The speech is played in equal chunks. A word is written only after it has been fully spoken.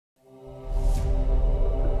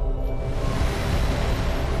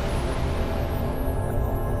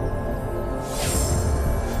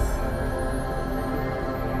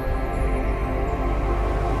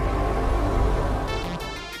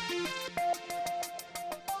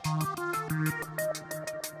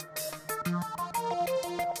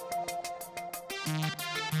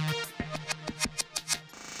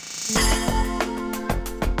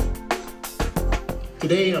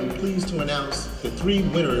Today, I'm pleased to announce the 3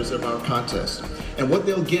 winners of our contest. And what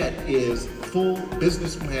they'll get is full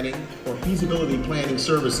business planning or feasibility planning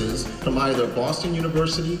services from either Boston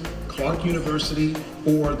University, Clark University,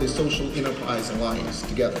 or the Social Enterprise Alliance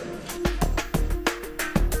together.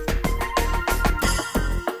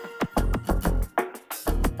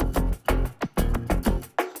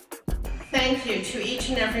 Thank you to each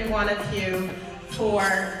and every one of you for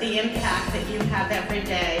the impact that you have every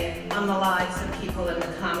day on the lives of people in the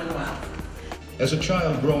Commonwealth. As a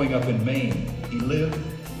child growing up in Maine, he lived,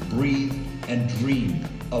 breathed, and dreamed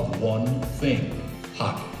of one thing: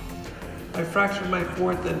 hockey. I fractured my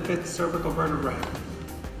 4th and 5th cervical vertebrae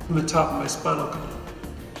from the top of my spinal column.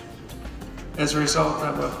 As a result,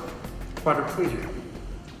 I'm a quadriplegic.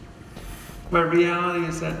 My reality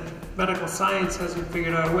is that medical science hasn't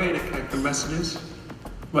figured out a way to connect the messages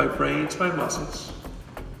from my brain to my muscles.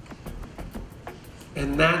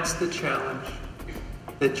 And that's the challenge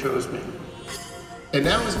that chose me. And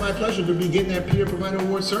now it's my pleasure to begin that Peer Provider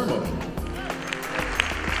Award ceremony.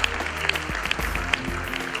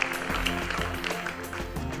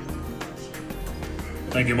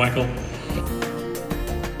 Thank you, Michael.